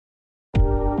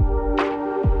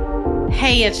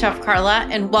Hey, it's Chef Carla,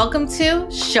 and welcome to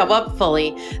Show Up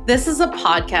Fully. This is a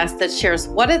podcast that shares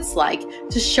what it's like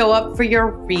to show up for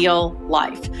your real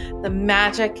life, the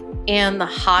magic and the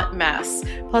hot mess,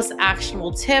 plus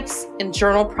actionable tips and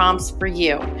journal prompts for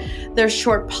you. There's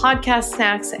short podcast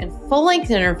snacks and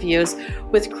full-length interviews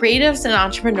with creatives and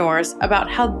entrepreneurs about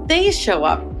how they show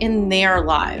up in their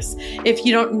lives. If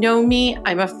you don't know me,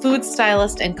 I'm a food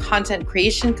stylist and content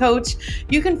creation coach.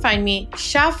 You can find me,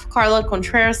 Chef Carla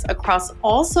Contreras, across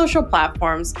all social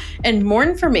platforms, and more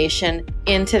information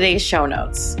in today's show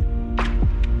notes.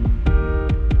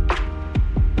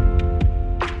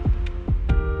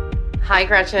 Hi,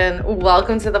 Gretchen.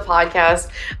 Welcome to the podcast.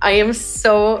 I am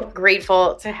so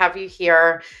grateful to have you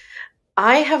here.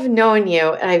 I have known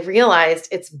you, and I realized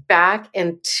it's back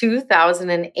in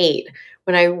 2008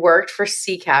 when I worked for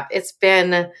CCAP. It's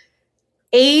been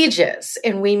ages,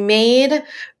 and we made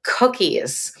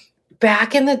cookies.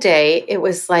 Back in the day, it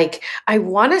was like, I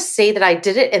want to say that I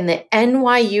did it in the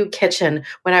NYU kitchen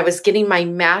when I was getting my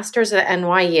master's at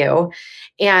NYU.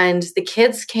 And the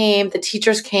kids came, the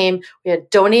teachers came, we had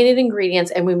donated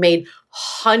ingredients, and we made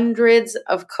hundreds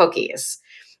of cookies.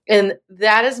 And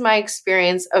that is my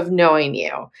experience of knowing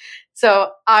you.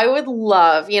 So I would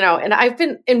love, and I've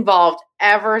been involved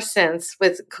ever since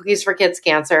with Cookies for Kids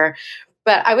Cancer,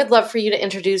 but I would love for you to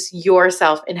introduce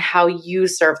yourself and how you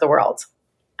serve the world.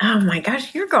 Oh my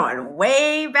gosh, you're going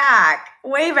way back,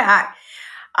 way back.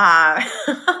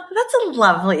 That's a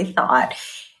lovely thought.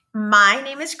 My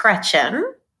name is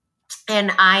Gretchen,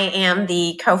 and I am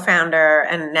the co-founder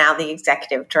and now the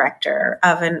executive director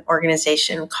of an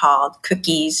organization called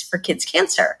Cookies for Kids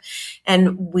Cancer.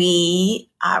 And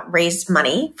we raise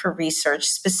money for research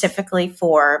specifically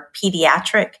for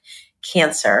pediatric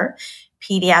cancer.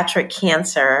 Pediatric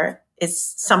cancer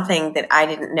is something that I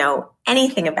didn't know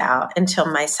anything about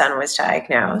until my son was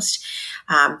diagnosed.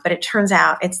 But it turns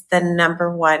out it's the number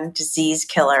one disease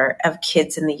killer of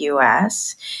kids in the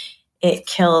U.S. It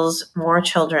kills more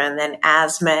children than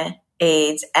asthma,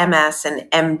 AIDS, MS, and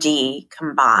MD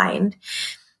combined.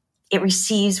 It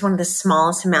receives one of the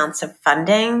smallest amounts of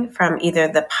funding from either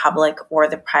the public or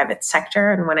the private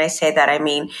sector. And when I say that, I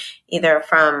mean either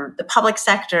from the public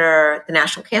sector, the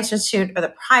National Cancer Institute, or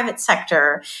the private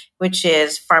sector, which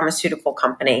is pharmaceutical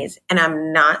companies. And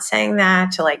I'm not saying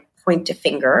that to point a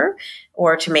finger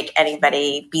or to make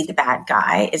anybody be the bad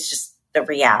guy. It's just the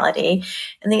reality.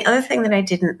 And the other thing that I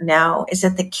didn't know is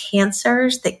that the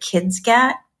cancers that kids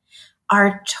get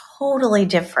are totally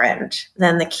different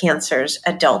than the cancers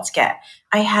adults get.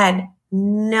 I had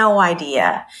no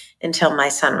idea until my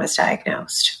son was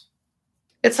diagnosed.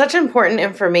 It's such important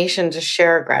information to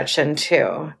share, Gretchen,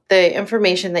 too. The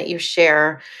information that you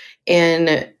share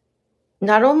in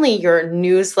not only your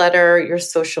newsletter, your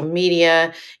social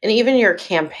media, and even your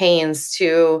campaigns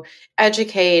to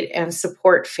educate and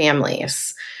support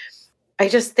families. I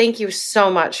just thank you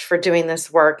so much for doing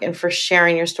this work and for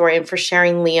sharing your story and for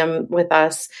sharing Liam with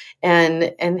us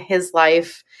and his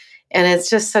life. And it's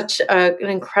just such an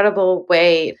incredible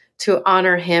way to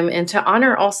honor him and to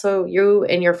honor also you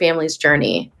and your family's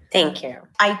journey. Thank you.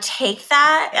 I take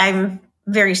that. I'm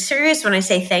very serious when I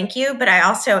say thank you, but I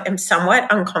also am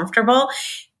somewhat uncomfortable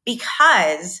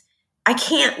because I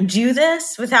can't do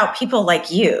this without people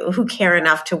like you who care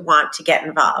enough to want to get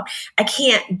involved. I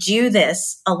can't do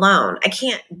this alone. I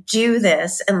can't do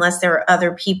this unless there are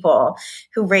other people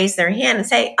who raise their hand and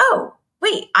say, oh,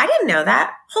 wait, I didn't know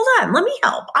that. Hold on, let me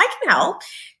help. I can help.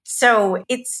 So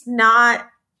it's not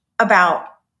about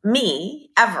me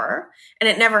ever, and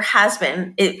it never has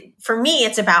been. For me,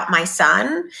 it's about my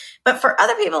son. But for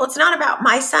other people, it's not about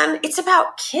my son. It's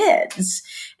about kids.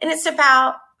 And it's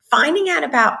about finding out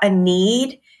about a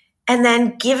need and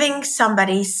then giving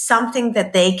somebody something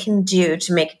that they can do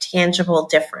to make a tangible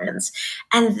difference.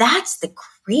 And that's the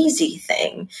crazy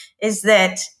thing, is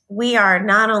that we are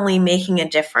not only making a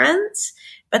difference,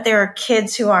 but there are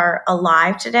kids who are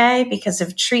alive today because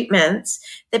of treatments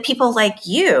that people like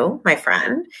you, my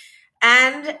friend,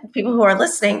 and people who are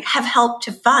listening have helped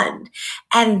to fund.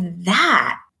 And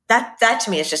that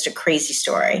to me is just a crazy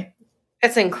story.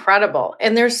 It's incredible.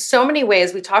 And there's so many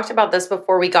ways, we talked about this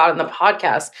before we got on the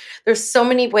podcast. There's so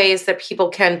many ways that people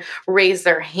can raise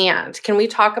their hand. Can we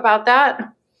talk about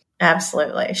that?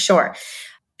 Absolutely. Sure.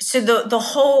 So the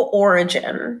whole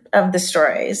origin of the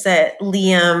story is that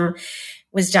Liam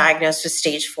was diagnosed with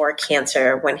stage 4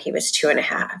 cancer when he was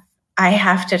 2.5. I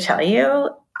have to tell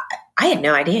you, I had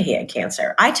no idea he had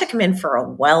cancer. I took him in for a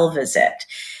well visit.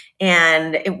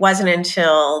 And it wasn't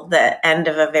until the end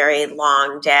of a very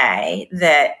long day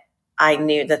that I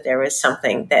knew that there was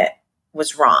something that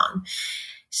was wrong.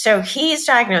 So he's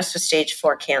diagnosed with stage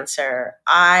 4 cancer.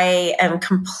 I am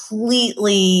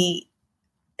completely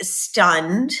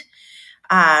stunned.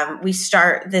 We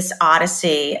start this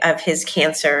odyssey of his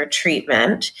cancer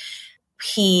treatment.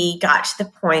 He got to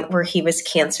the point where he was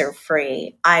cancer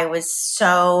free. I was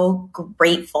so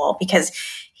grateful because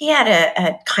he had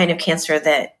a kind of cancer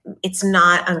that it's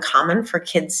not uncommon for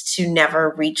kids to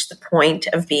never reach the point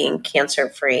of being cancer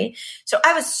free. So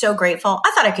I was so grateful.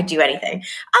 I thought I could do anything.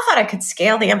 I thought I could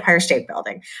scale the Empire State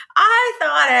Building. I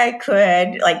thought I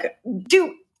could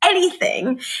do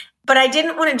anything, but I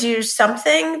didn't want to do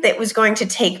something that was going to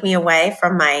take me away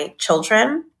from my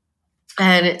children.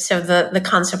 And so the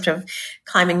concept of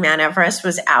climbing Mount Everest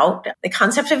was out. The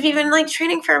concept of even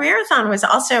training for a marathon was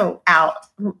also out.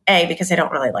 A, because I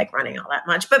don't really like running all that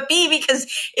much, but B, because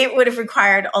it would have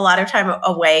required a lot of time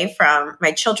away from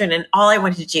my children. And all I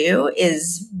wanted to do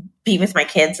is be with my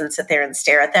kids and sit there and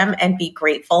stare at them and be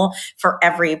grateful for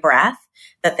every breath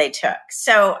that they took.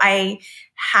 So I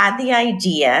had the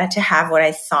idea to have what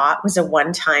I thought was a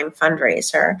one-time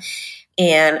fundraiser.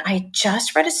 And I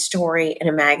just read a story in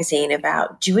a magazine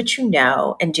about do what you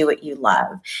know and do what you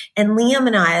love. And Liam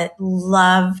and I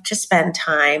love to spend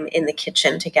time in the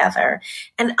kitchen together.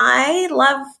 And I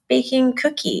love baking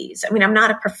cookies. I mean, I'm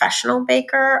not a professional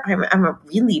baker. I'm a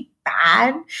really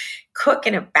bad cook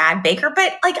and a bad baker,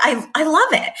 but I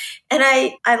love it. And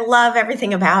I love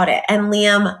everything about it. And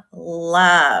Liam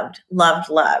loved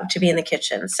to be in the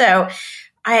kitchen. So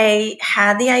I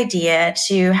had the idea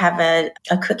to have a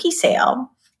cookie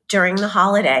sale during the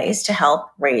holidays to help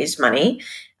raise money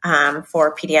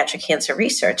for pediatric cancer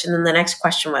research. And then the next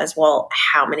question was, well,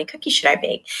 how many cookies should I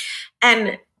bake?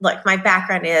 And look, my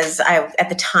background is at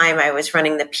the time I was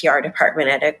running the PR department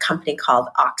at a company called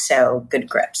OXO Good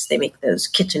Grips. They make those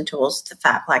kitchen tools, the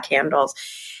fat black handles.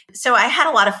 So I had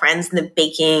a lot of friends in the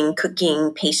baking,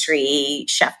 cooking, pastry,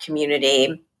 chef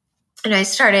community. And I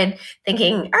started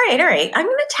thinking, all right, I'm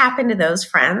going to tap into those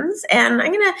friends and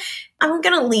I'm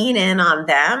going to lean in on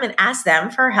them and ask them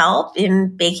for help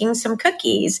in baking some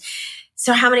cookies.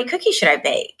 So how many cookies should I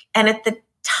bake? And at the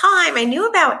time, I knew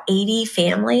about 80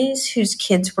 families whose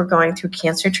kids were going through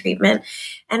cancer treatment.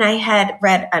 And I had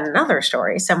read another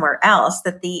story somewhere else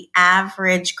that the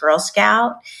average Girl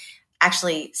Scout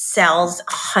actually sells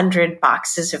 100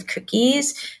 boxes of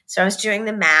cookies. So I was doing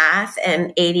the math,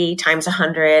 and 80 times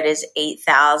 100 is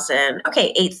 8,000.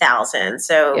 Okay, 8,000.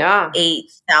 So yeah.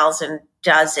 8,000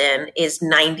 dozen is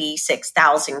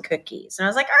 96,000 cookies. And I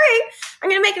was like, all right, I'm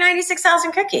going to make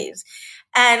 96,000 cookies.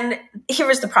 And here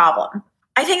was the problem.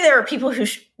 I think there were people who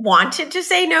wanted to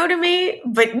say no to me,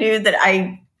 but knew that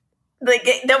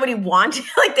nobody wanted,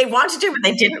 they wanted to, but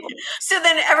they didn't. So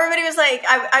then everybody was like,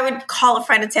 I would call a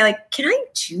friend and say, can I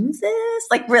do this?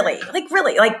 Really,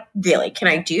 can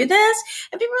I do this?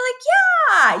 And people were like,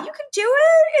 yeah, you can do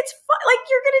it. It's fun.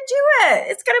 You're going to do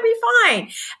it. It's going to be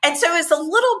fine. And so it was a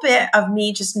little bit of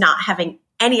me just not having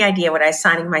any idea what I was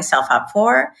signing myself up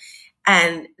for.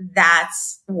 And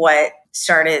that's what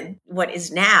started what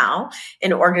is now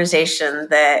an organization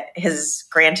that has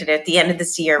granted, at the end of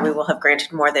this year, we will have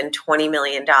granted more than $20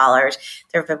 million.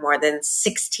 There have been more than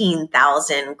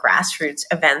 16,000 grassroots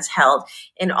events held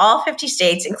in all 50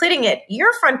 states, including at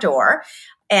your front door.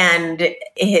 And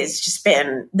it has just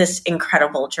been this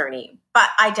incredible journey. But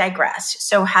I digress.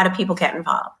 So how do people get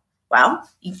involved? Well,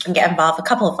 you can get involved a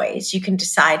couple of ways. You can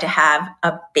decide to have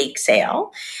a bake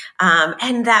sale.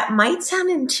 And that might sound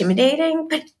intimidating,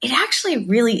 but it actually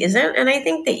really isn't. And I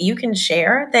think that you can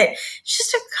share that it's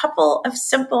just a couple of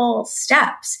simple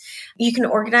steps. You can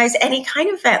organize any kind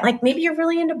of event. Maybe you're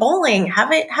really into bowling, have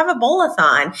a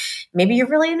bowl-a-thon. Maybe you're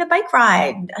really into bike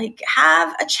ride.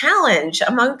 Have a challenge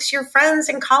amongst your friends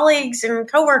and colleagues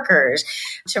and coworkers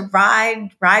to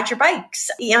ride your bikes.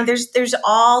 There's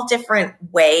all different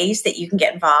ways that you can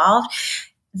get involved.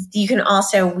 You can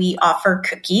also, we offer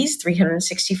cookies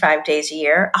 365 days a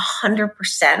year,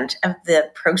 100% of the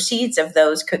proceeds of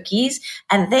those cookies.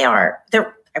 And they're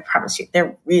I promise you,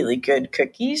 they're really good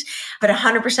cookies, but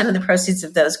 100% of the proceeds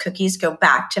of those cookies go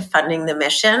back to funding the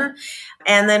mission.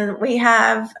 And then we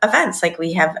have events,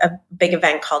 we have a big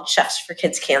event called Chefs for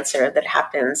Kids Cancer that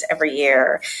happens every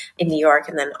year in New York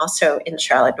and then also in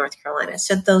Charlotte, North Carolina.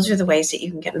 So those are the ways that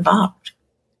you can get involved.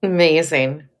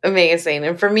 Amazing.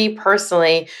 And for me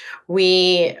personally,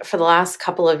 we, for the last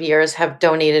couple of years, have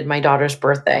donated my daughter's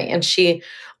birthday, and she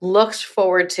looks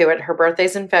forward to it. Her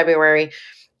birthday's in February.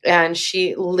 And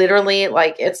she literally,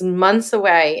 it's months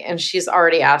away and she's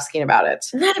already asking about it.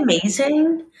 Isn't that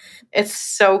amazing? It's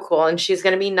so cool. And she's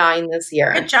going to be 9 this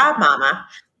year. Good job, Mama.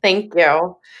 Thank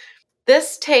you.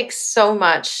 This takes so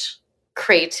much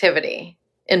creativity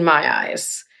in my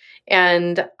eyes.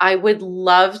 And I would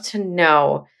love to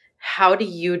know, how do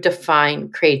you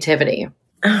define creativity?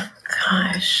 Oh,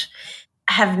 gosh.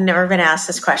 I have never been asked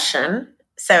this question.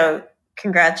 So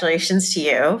congratulations to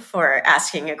you for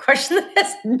asking a question that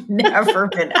has never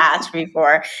been asked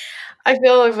before. I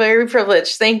feel very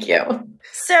privileged. Thank you.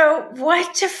 So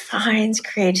what defines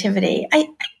creativity? I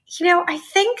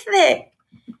think that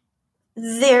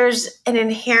there's an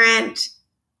inherent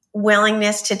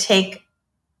willingness to take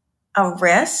a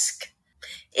risk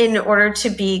in order to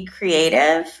be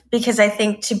creative, because I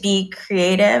think to be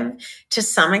creative to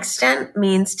some extent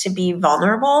means to be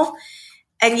vulnerable.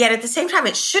 And yet at the same time,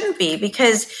 it shouldn't be,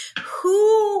 because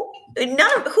who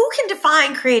can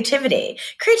define creativity?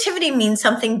 Creativity means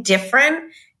something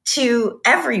different to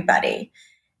everybody.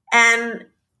 And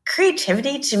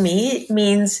creativity to me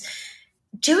means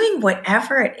doing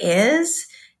whatever it is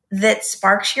that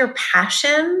sparks your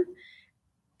passion,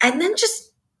 and then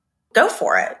just go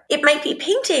for it. It might be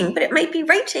painting, but it might be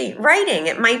writing.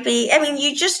 It might be,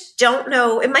 you just don't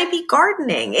know. It might be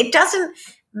gardening. It doesn't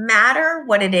matter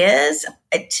what it is.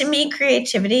 To me,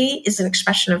 creativity is an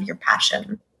expression of your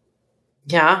passion.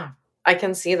 Yeah, I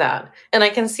can see that. And I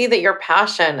can see that your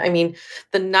passion,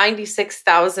 the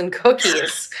 96,000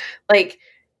 cookies, like,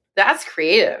 that's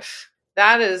creative.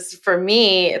 That is, for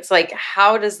me, it's like,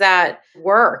 how does that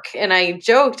work? And I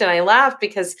joked and I laughed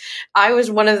because I was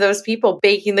one of those people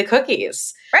baking the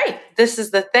cookies. Right. This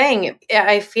is the thing.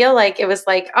 I feel like it was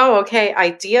like, oh, okay,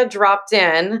 idea dropped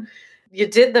in, you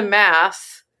did the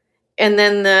math, and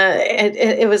then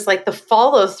it was like the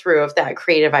follow through of that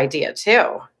creative idea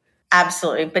too.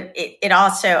 Absolutely. But it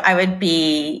also, I would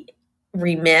be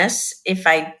remiss if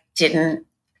I didn't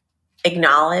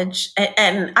acknowledge,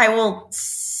 and I will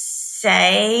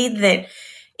say that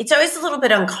it's always a little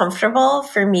bit uncomfortable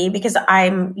for me, because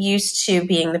I'm used to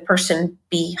being the person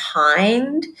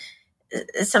behind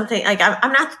something. Like,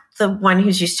 I'm not the one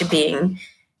who's used to being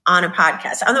on a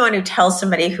podcast. I'm the one who tells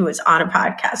somebody who is on a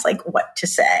podcast, like, what to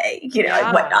say,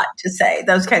 like what not to say,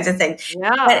 those kinds of things.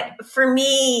 Yeah. But for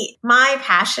me, my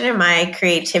passion and my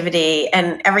creativity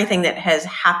and everything that has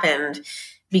happened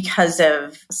because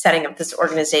of setting up this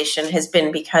organization has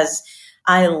been because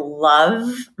I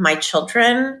love my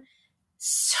children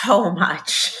so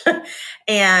much.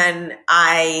 And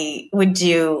I would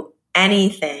do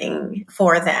anything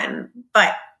for them.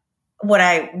 But what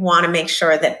I want to make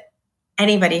sure that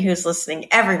everybody who's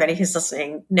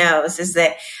listening knows is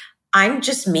that I'm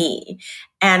just me.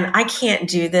 And I can't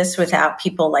do this without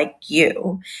people like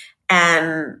you.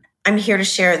 And I'm here to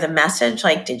share the message.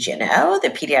 Like, did you know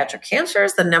that pediatric cancer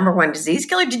is the #1 disease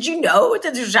killer? Did you know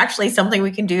that there's actually something we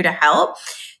can do to help?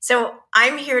 So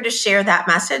I'm here to share that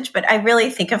message, but I really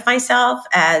think of myself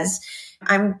as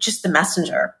I'm just the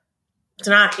messenger. It's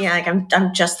not,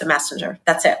 I'm just the messenger.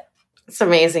 That's it. It's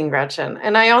amazing, Gretchen.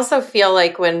 And I also feel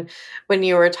like when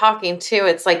you were talking too,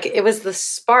 it's like it was the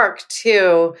spark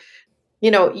to,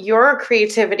 your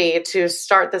creativity to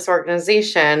start this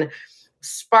organization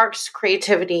sparks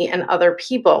creativity in other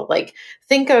people. Like,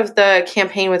 think of the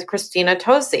campaign with Christina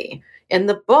Tosi in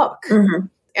the book. Mm-hmm.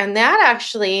 And that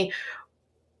actually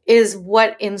is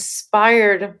what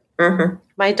inspired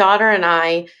my daughter and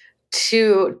I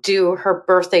to do her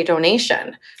birthday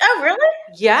donation. Oh, really?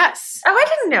 Yes. Oh, I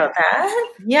didn't know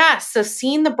that. Yes. So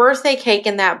seeing the birthday cake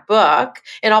in that book,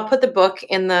 and I'll put the book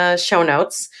in the show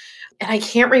notes, and I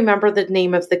can't remember the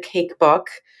name of the cake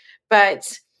book,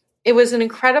 but it was an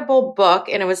incredible book,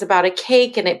 and it was about a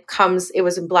cake, and it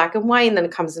was in black and white, and then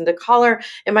it comes into color.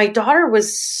 And my daughter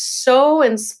was so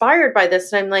inspired by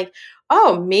this. And I'm like,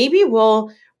 oh, maybe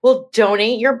we'll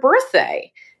donate your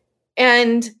birthday.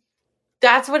 And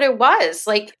that's what it was.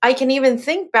 Like, I can even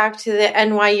think back to the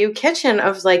NYU kitchen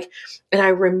of like, and I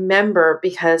remember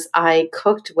because I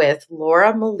cooked with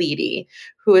Laura Malidi,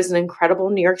 who is an incredible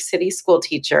New York City school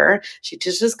teacher. She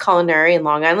teaches culinary in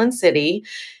Long Island City.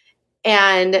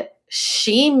 And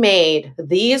she made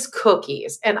these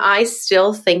cookies, and I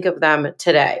still think of them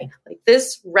today. Like,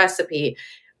 this recipe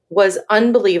was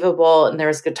unbelievable, and there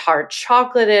was guitar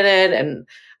chocolate in it. And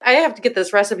I have to get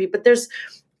this recipe, but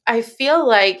I feel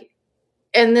like,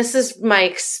 and this is my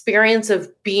experience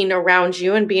of being around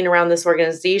you and being around this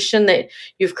organization that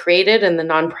you've created in the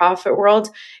nonprofit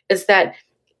world, is that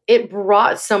it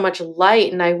brought so much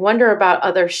light. And I wonder about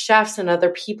other chefs and other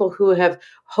people who have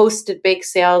hosted bake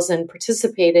sales and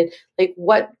participated, like,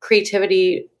 what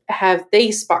creativity have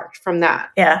they sparked from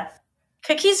that? Yeah.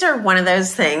 Cookies are one of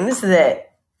those things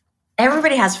that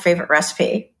everybody has a favorite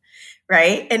recipe,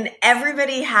 right? And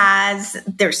everybody has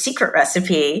their secret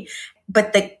recipe.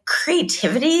 But the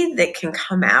creativity that can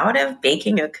come out of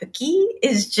baking a cookie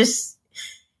is just,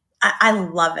 I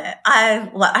love it. I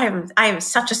am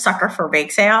such a sucker for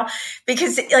bake sale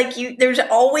because like there's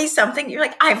always something you're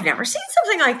like, I've never seen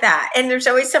something like that. And there's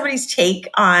always somebody's take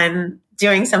on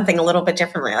doing something a little bit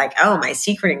differently. Like, oh, my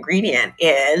secret ingredient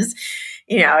is,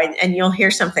 and you'll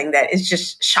hear something that is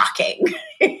just shocking.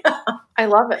 I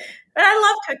love it. But I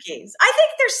love cookies. I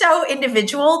think they're so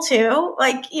individual too.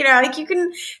 Like,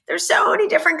 there's so many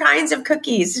different kinds of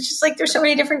cookies. It's just like there's so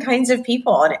many different kinds of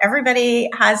people and everybody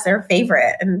has their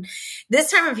favorite. And this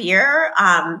time of year,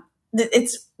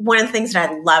 it's one of the things that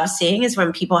I love seeing is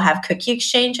when people have cookie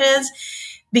exchanges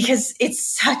because it's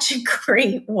such a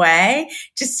great way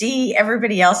to see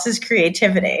everybody else's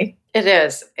creativity. It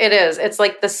is. It's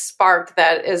like the spark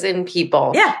that is in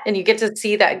people. Yeah. And you get to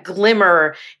see that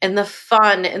glimmer and the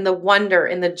fun and the wonder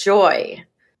and the joy.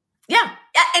 Yeah.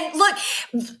 And look,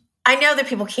 I know that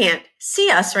people can't see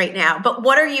us right now, but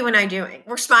what are you and I doing?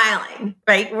 We're smiling,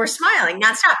 right? We're smiling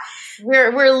nonstop.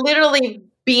 We're literally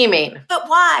beaming. But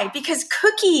why? Because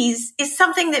cookies is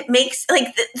something that makes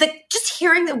like the just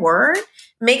hearing the word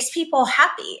makes people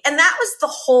happy. And that was the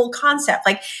whole concept.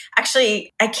 Like,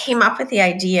 actually, I came up with the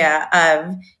idea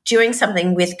of doing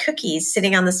something with cookies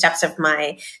sitting on the steps of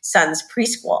my son's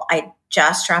preschool. I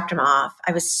just dropped him off.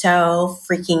 I was so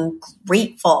freaking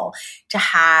grateful to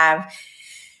have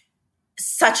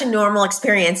such a normal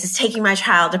experience as taking my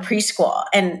child to preschool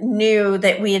and knew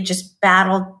that we had just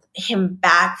battled him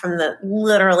back from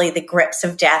literally the grips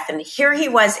of death. And here he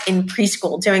was in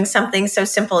preschool doing something so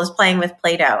simple as playing with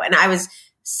Play-Doh. And I was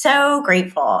so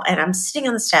grateful. And I'm sitting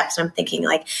on the steps and I'm thinking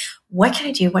like, what can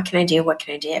I do? What can I do? What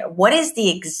can I do? What is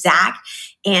the exact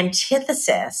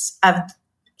antithesis of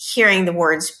hearing the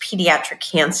words pediatric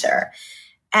cancer?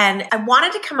 And I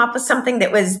wanted to come up with something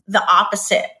that was the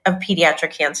opposite of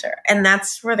pediatric cancer. And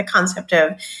that's where the concept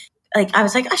of like, I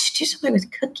was like, I should do something with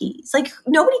cookies. Like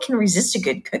nobody can resist a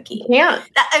good cookie. Yeah.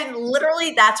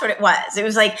 Literally that's what it was. It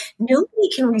was like, nobody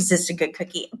can resist a good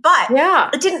cookie, but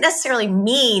it didn't necessarily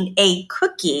mean a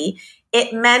cookie.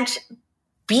 It meant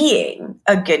being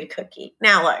a good cookie.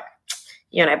 Now look,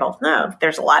 you and I both know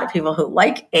there's a lot of people who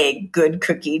like a good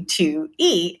cookie to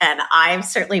eat. And I'm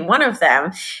certainly one of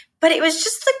them. But it was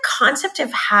just the concept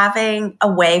of having a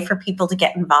way for people to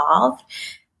get involved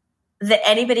that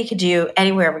anybody could do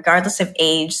anywhere, regardless of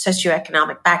age,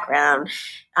 socioeconomic background,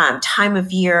 time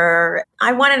of year.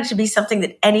 I wanted it to be something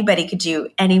that anybody could do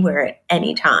anywhere at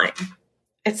any time.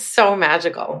 It's so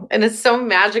magical. And it's so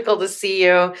magical to see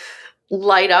you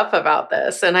light up about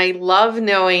this. And I love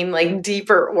knowing like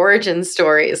deeper origin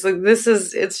stories. Like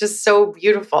it's just so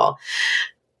beautiful.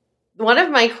 One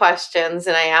of my questions,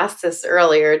 and I asked this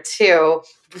earlier too,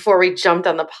 before we jumped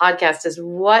on the podcast, is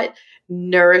what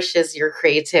nourishes your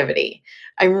creativity?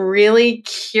 I'm really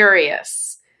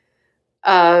curious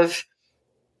of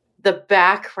the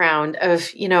background of,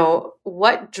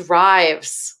 what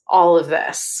drives all of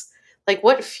this? Like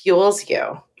what fuels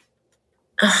you?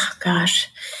 Oh, gosh.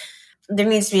 There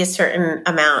needs to be a certain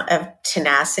amount of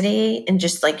tenacity and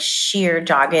just like sheer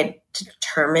dogged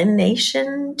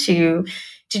determination to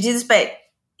do this. But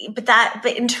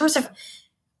in terms of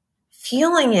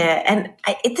feeling it, and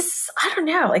I don't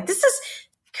know, like this is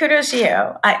kudos to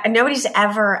you. Nobody's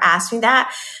ever asked me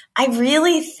that. I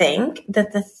really think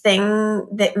that the thing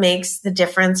that makes the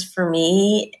difference for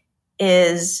me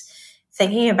is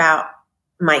thinking about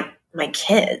my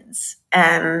kids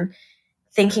and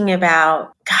thinking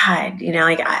about God,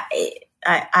 like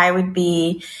I would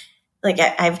be like,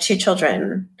 I have 2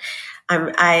 children.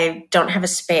 I don't have a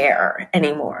spare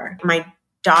anymore. My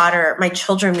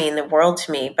children mean the world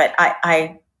to me, but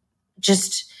I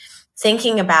just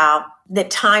thinking about that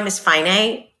time is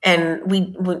finite and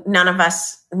we none of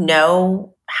us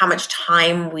know how much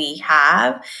time we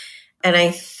have. And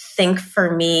I think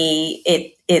for me,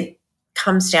 it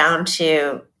comes down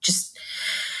to just,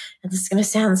 and this is going to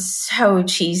sound so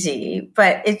cheesy,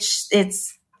 but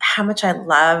it's how much I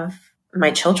love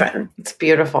my children. It's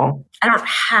beautiful. I don't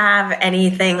have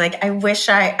anything like, I wish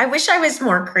I was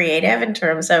more creative in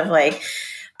terms of like,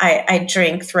 I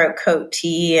drink throat coat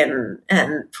tea and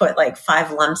put like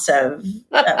 5 lumps of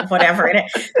whatever in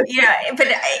it. But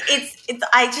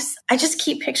I just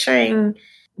keep picturing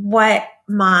what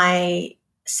my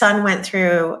son went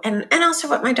through and also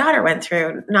what my daughter went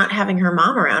through, not having her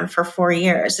mom around for 4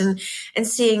 years and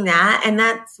seeing that. And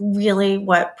that's really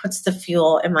what puts the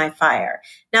fuel in my fire.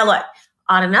 Now, look,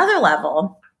 on another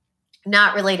level,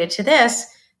 not related to this,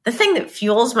 the thing that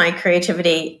fuels my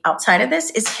creativity outside of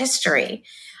this is history.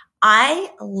 I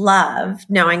love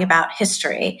knowing about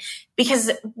history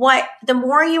because the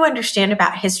more you understand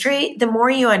about history, the more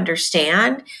you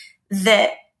understand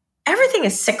that everything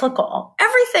is cyclical.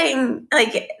 Everything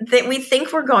like that we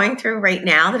think we're going through right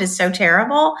now that is so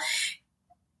terrible,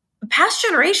 past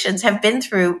generations have been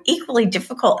through equally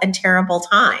difficult and terrible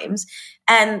times.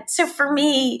 And so for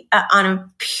me, on a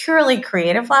purely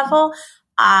creative level,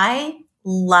 I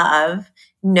love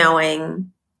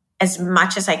knowing as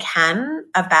much as I can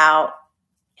about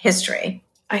history.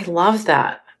 I love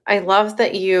that. I love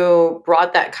that you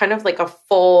brought that kind of like a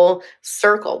full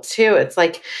circle too. It's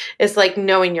like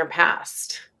knowing your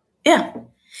past. Yeah.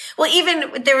 Well,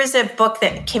 even there was a book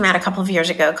that came out a couple of years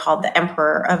ago called The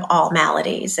Emperor of All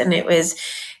Maladies. And it was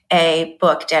a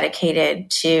book dedicated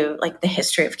to like the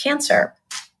history of cancer.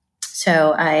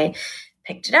 So I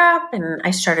picked it up and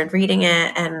I started reading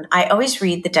it. And I always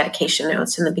read the dedication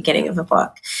notes in the beginning of a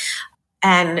book.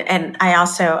 And I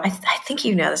also, I think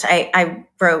you know this, I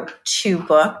wrote 2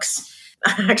 books.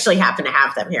 I actually happen to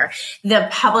have them here. The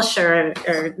publisher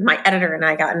or my editor and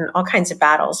I got in all kinds of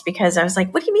battles because I was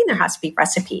like, what do you mean there has to be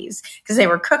recipes? Because they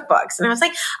were cookbooks. And I was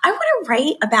like, I want to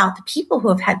write about the people who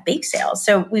have had bake sales.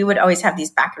 So we would always have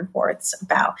these back and forths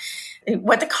about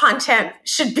what the content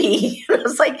should be. And I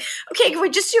was like, okay, can we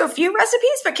just do a few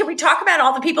recipes? But can we talk about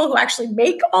all the people who actually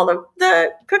make all of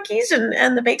the cookies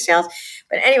and the bake sales?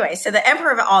 But anyway, so The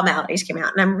Emperor of All Maladies came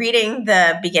out and I'm reading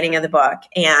the beginning of the book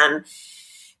and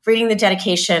reading the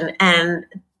dedication, and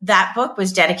that book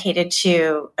was dedicated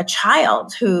to a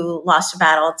child who lost a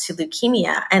battle to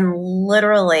leukemia. And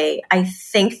literally, I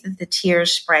think that the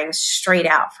tears sprang straight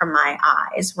out from my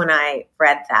eyes when I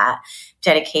read that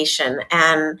dedication.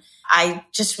 And I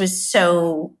just was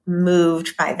so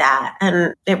moved by that.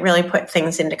 And it really put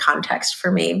things into context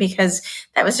for me because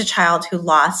that was a child who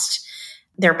lost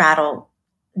their battle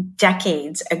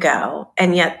decades ago.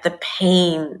 And yet the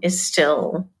pain is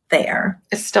still there.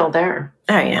 It's still there.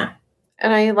 Oh, yeah.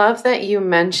 And I love that you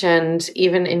mentioned,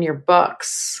 even in your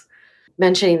books,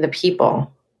 mentioning the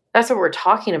people. That's what we're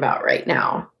talking about right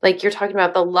now. Like you're talking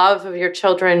about the love of your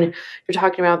children. You're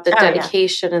talking about the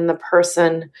dedication and the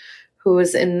person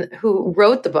who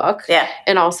wrote the book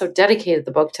and also dedicated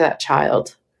the book to that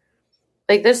child.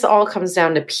 Like this all comes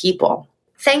down to people.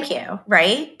 Thank you.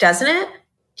 Right? Doesn't it?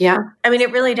 Yeah. I mean,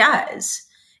 it really does.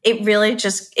 It really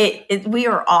just, we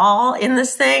are all in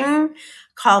this thing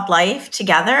called life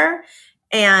together.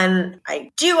 And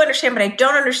I do understand, but I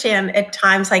don't understand at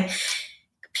times, like,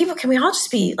 people, can we all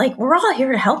just be like, we're all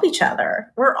here to help each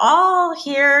other. We're all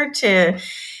here to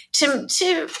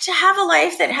have a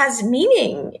life that has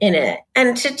meaning in it.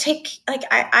 And to take, like,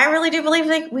 I really do believe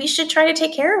like we should try to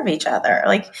take care of each other.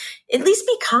 Like, at least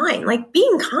be kind. Like,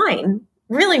 being kind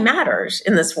really matters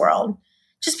in this world.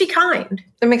 Just be kind.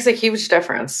 It makes a huge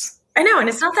difference. I know. And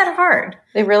it's not that hard.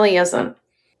 It really isn't.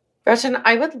 Gretchen,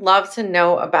 I would love to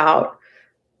know about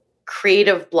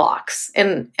creative blocks.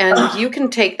 And you can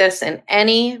take this in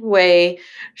any way,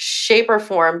 shape, or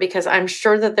form, because I'm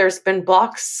sure that there's been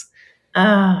blocks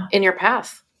in your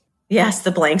path. Yes, the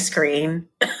blank screen.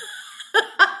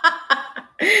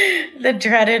 The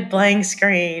dreaded blank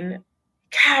screen.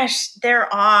 Gosh,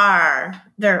 there are.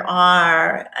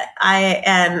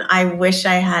 I wish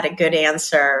I had a good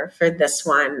answer for this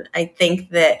one. I think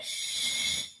that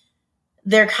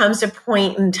there comes a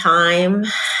point in time.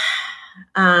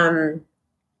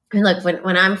 Look,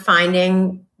 when I'm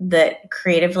finding that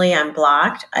creatively I'm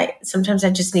blocked, sometimes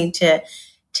I just need to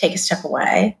take a step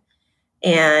away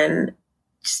and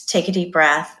just take a deep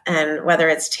breath. And whether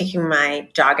it's taking my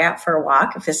dog out for a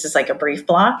walk, if this is like a brief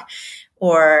block,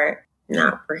 or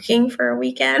not working for a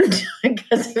weekend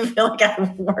because I feel like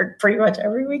I work pretty much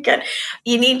every weekend.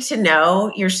 You need to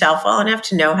know yourself well enough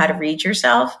to know how to read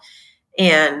yourself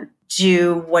and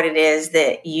do what it is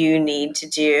that you need to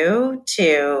do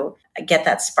to get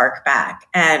that spark back.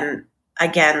 And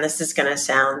again, this is going to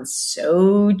sound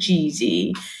so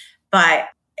cheesy, but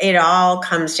it all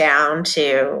comes down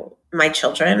to my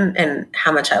children and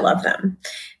how much I love them.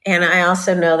 And I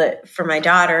also know that for my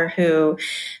daughter, who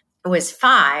was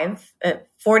 5,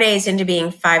 4 days into being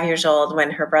 5 years old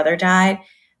when her brother died,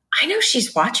 I know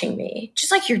she's watching me,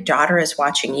 just like your daughter is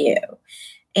watching you.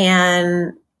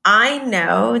 And I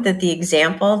know that the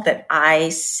example that I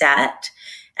set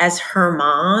as her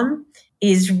mom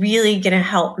is really going to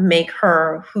help make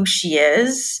her who she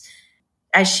is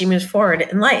as she moves forward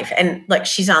in life. And look,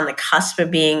 she's on the cusp of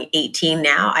being 18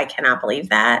 now. I cannot believe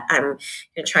that. I'm going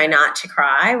to try not to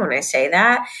cry when I say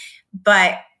that.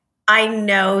 But I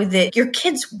know that your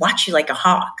kids watch you like a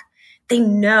hawk. They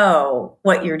know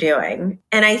what you're doing.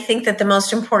 And I think that the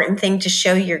most important thing to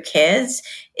show your kids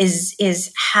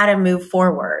is how to move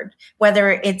forward,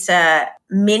 whether it's a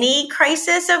mini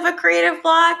crisis of a creative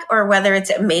block or whether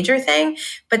it's a major thing,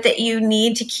 but that you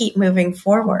need to keep moving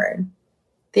forward.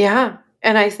 Yeah.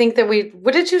 And I think that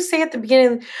what did you say at the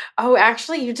beginning? Oh,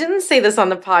 actually, you didn't say this on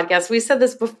the podcast. We said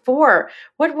this before.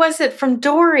 What was it from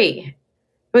Dory?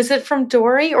 Was it from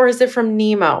Dory or is it from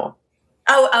Nemo?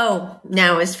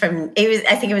 No, I think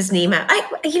it was Nemo.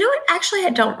 You know what? Actually, I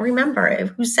don't remember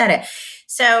who said it.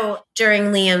 So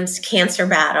during Liam's cancer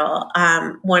battle,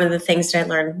 one of the things that I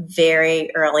learned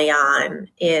very early on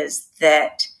is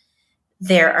that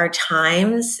there are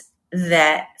times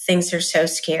that things are so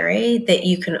scary that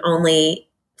you can only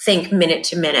think minute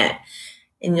to minute.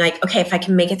 And you're like, okay, if I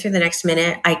can make it through the next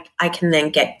minute, I can then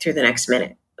get through the next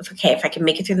minute. Okay, if I can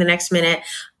make it through the next minute,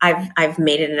 I've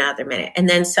made it another minute. And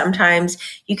then sometimes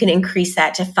you can increase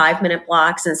that to 5-minute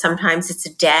blocks, and sometimes it's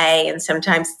a day, and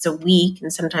sometimes it's a week,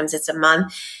 and sometimes it's a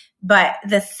month. But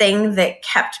the thing that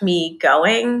kept me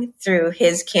going through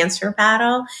his cancer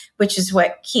battle, which is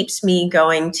what keeps me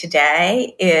going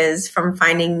today, is from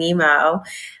Finding Nemo.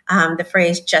 The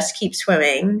phrase, just keep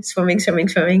swimming, swimming, swimming,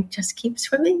 swimming, just keep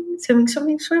swimming, swimming,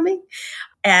 swimming, swimming.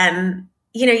 And,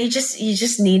 you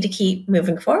just need to keep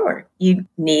moving forward. You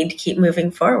need to keep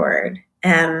moving forward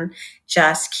and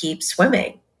just keep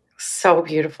swimming. So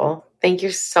beautiful. Thank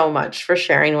you so much for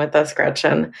sharing with us,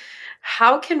 Gretchen.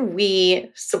 How can we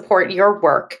support your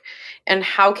work and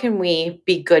how can we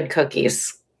be good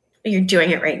cookies? You're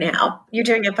doing it right now. You're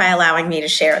doing it by allowing me to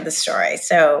share the story.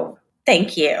 So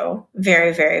thank you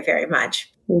very, very, very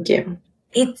much. Thank you.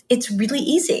 It's really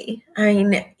easy. I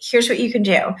mean, here's what you can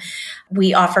do.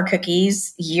 We offer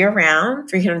cookies year round,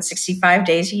 365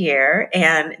 days a year.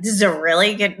 And this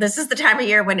is the time of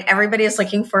year when everybody is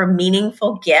looking for a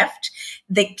meaningful gift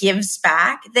that gives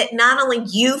back, that not only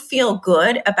you feel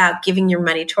good about giving your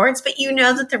money towards, but you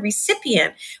know that the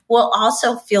recipient will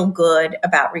also feel good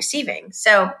about receiving.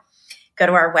 So go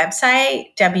to our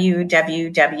website,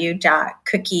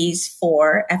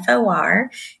 www.cookies4,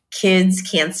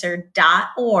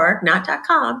 kidscancer.org, not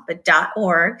 .com, but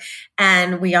 .org.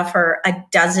 And we offer a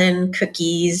dozen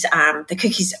cookies. The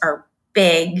cookies are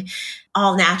big,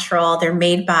 all natural. They're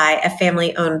made by a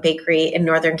family-owned bakery in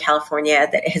Northern California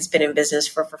that has been in business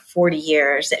for over 40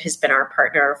 years, that has been our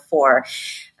partner for,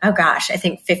 I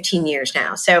think 15 years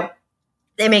now. So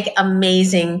they make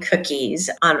amazing cookies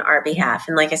on our behalf.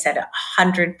 And like I said,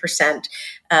 100%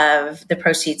 of the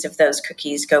proceeds of those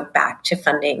cookies go back to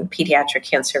funding pediatric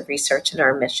cancer research and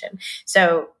our mission.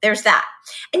 So there's that.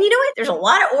 And you know what? There's a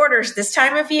lot of orders this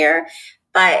time of year,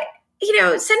 but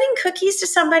sending cookies to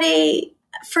somebody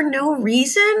for no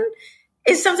reason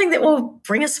is something that will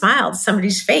bring a smile to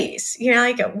somebody's face.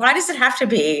 Why does it have to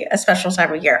be a special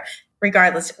time of year?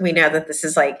 Regardless, we know that this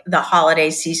is like the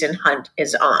holiday season hunt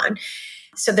is on.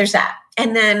 So there's that.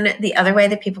 And then the other way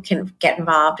that people can get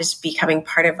involved is becoming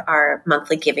part of our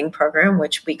monthly giving program,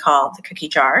 which we call the Cookie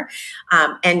Jar.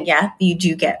 And yeah, you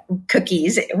do get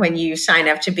cookies when you sign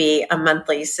up to be a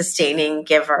monthly sustaining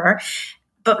giver.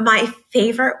 But my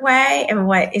favorite way, and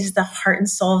what is the heart and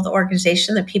soul of the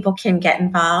organization that people can get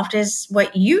involved, is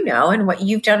what you know and what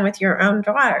you've done with your own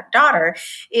daughter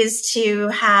is to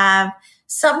have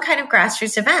some kind of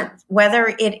grassroots event,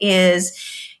 whether it is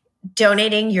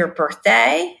donating your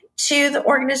birthday to the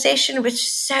organization, which is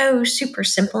so super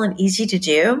simple and easy to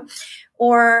do,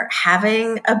 or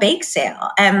having a bake sale.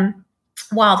 And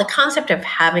while the concept of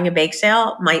having a bake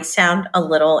sale might sound a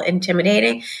little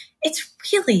intimidating, it's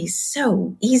really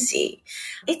so easy.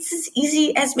 It's as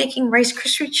easy as making Rice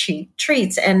Krispie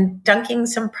treats and dunking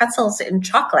some pretzels in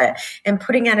chocolate and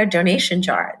putting out a donation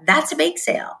jar. That's a bake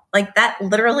sale. Like, that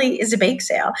literally is a bake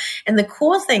sale. And the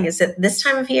cool thing is that this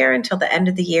time of year until the end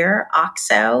of the year,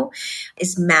 OXO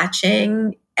is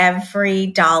matching every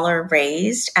dollar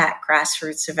raised at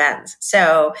grassroots events.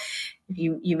 So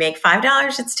you make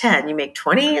 $5, it's 10. You make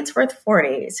 20, it's worth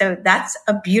 40. So that's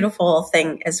a beautiful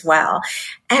thing as well.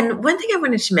 And one thing I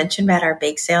wanted to mention about our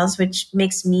bake sales, which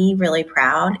makes me really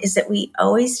proud, is that we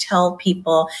always tell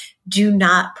people, do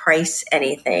not price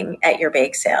anything at your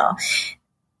bake sale.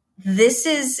 This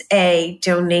is a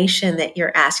donation that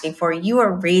you're asking for. You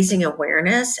are raising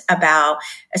awareness about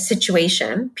a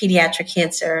situation, pediatric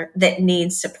cancer, that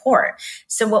needs support.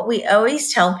 So what we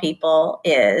always tell people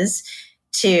is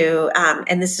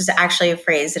and this is actually a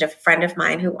phrase that a friend of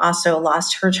mine who also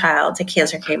lost her child to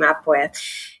cancer came up with,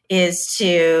 is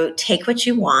to take what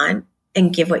you want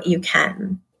and give what you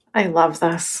can. I love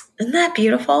this. Isn't that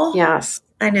beautiful? Yes.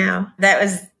 I know. That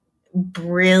was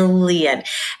brilliant.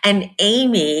 And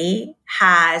Amy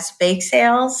has bake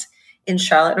sales in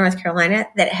Charlotte, North Carolina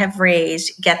that have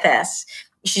raised, get this,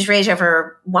 she's raised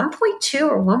over $1.2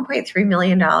 or $1.3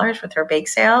 million with her bake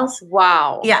sales.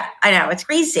 Wow. Yeah, I know. It's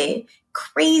crazy.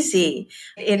 Crazy.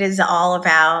 It is all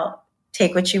about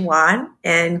take what you want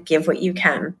and give what you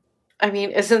can. I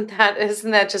mean, isn't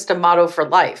that just a motto for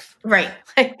life? Right.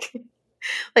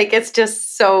 Like it's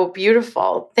just so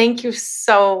beautiful. Thank you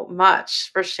so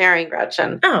much for sharing,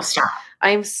 Gretchen. Oh, stop. I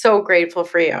am so grateful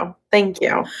for you. Thank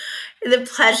you. The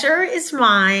pleasure is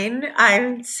mine.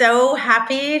 I'm so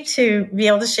happy to be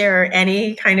able to share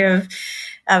any kind of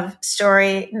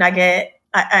story nugget.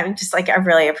 I'm just like, I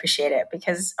really appreciate it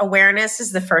because awareness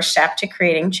is the first step to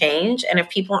creating change. And if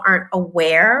people aren't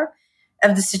aware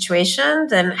of the situation,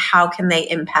 then how can they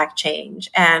impact change?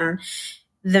 And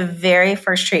the very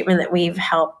first treatment that we've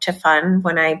helped to fund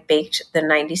when I baked the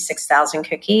 96,000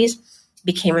 cookies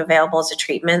became available as a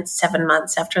treatment 7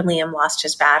 months after Liam lost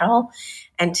his battle.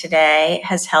 And today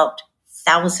has helped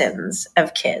thousands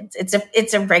of kids.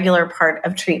 It's a regular part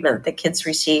of treatment that kids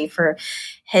receive for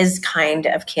his kind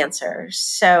of cancer.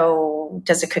 So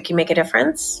does a cookie make a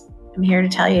difference? I'm here to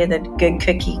tell you that a good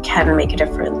cookie can make a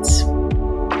difference.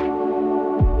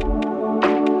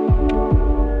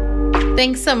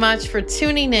 Thanks so much for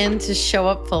tuning in to Show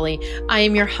Up Fully. I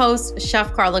am your host,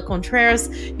 Chef Carla Contreras.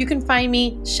 You can find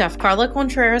me, Chef Carla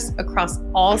Contreras, across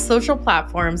all social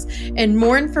platforms, and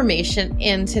more information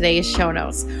in today's show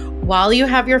notes. While you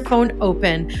have your phone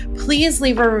open, please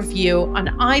leave a review on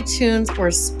iTunes or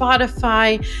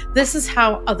Spotify. This is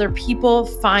how other people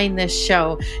find this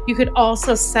show. You could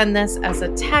also send this as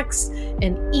a text,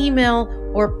 an email,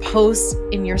 or post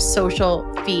in your social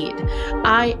feed.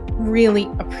 I really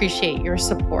appreciate your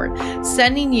support.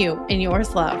 Sending you and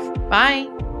yours love. Bye.